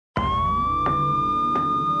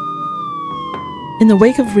In the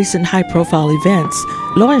wake of recent high-profile events,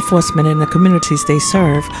 law enforcement in the communities they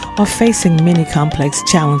serve are facing many complex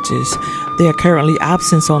challenges. There are currently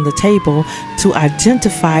options on the table to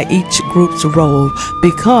identify each group's role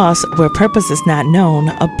because where purpose is not known,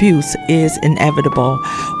 abuse is inevitable.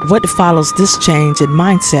 What follows this change in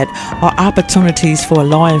mindset are opportunities for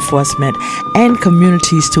law enforcement and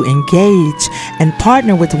communities to engage and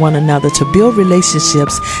partner with one another to build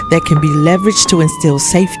relationships that can be leveraged to instill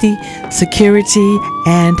safety, security,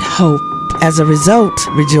 and hope. As a result,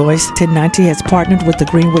 Rejoice 1090 has partnered with the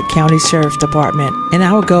Greenwood County Sheriff's Department, and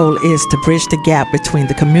our goal is to bridge the gap between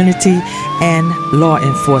the community and law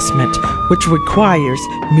enforcement, which requires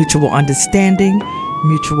mutual understanding,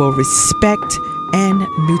 mutual respect, and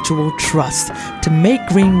mutual trust to make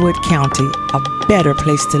Greenwood County a better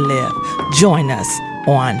place to live. Join us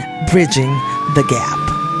on Bridging the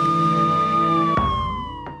Gap.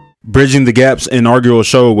 Bridging the Gap's inaugural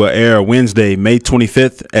show will air Wednesday, May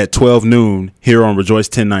 25th at 12 noon here on Rejoice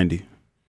 1090.